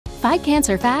Fight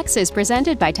Cancer Facts is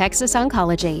presented by Texas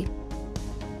Oncology.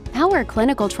 How are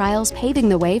clinical trials paving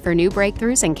the way for new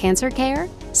breakthroughs in cancer care?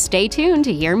 Stay tuned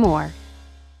to hear more.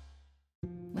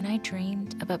 When I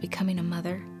dreamed about becoming a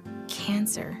mother,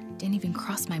 cancer didn't even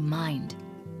cross my mind.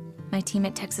 My team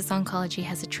at Texas Oncology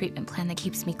has a treatment plan that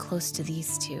keeps me close to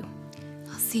these two.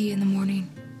 I'll see you in the morning.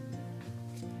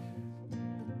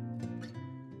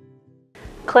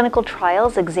 Clinical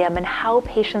trials examine how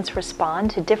patients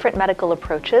respond to different medical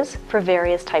approaches for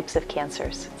various types of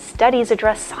cancers. Studies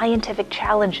address scientific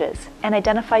challenges and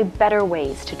identify better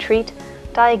ways to treat,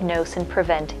 diagnose, and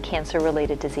prevent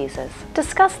cancer-related diseases.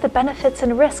 Discuss the benefits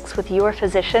and risks with your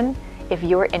physician if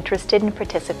you're interested in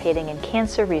participating in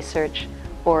cancer research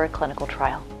or a clinical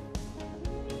trial.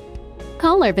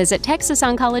 Call or visit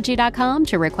texasoncology.com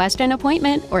to request an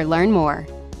appointment or learn more.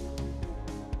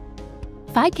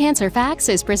 Fight Cancer Facts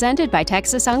is presented by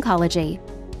Texas Oncology.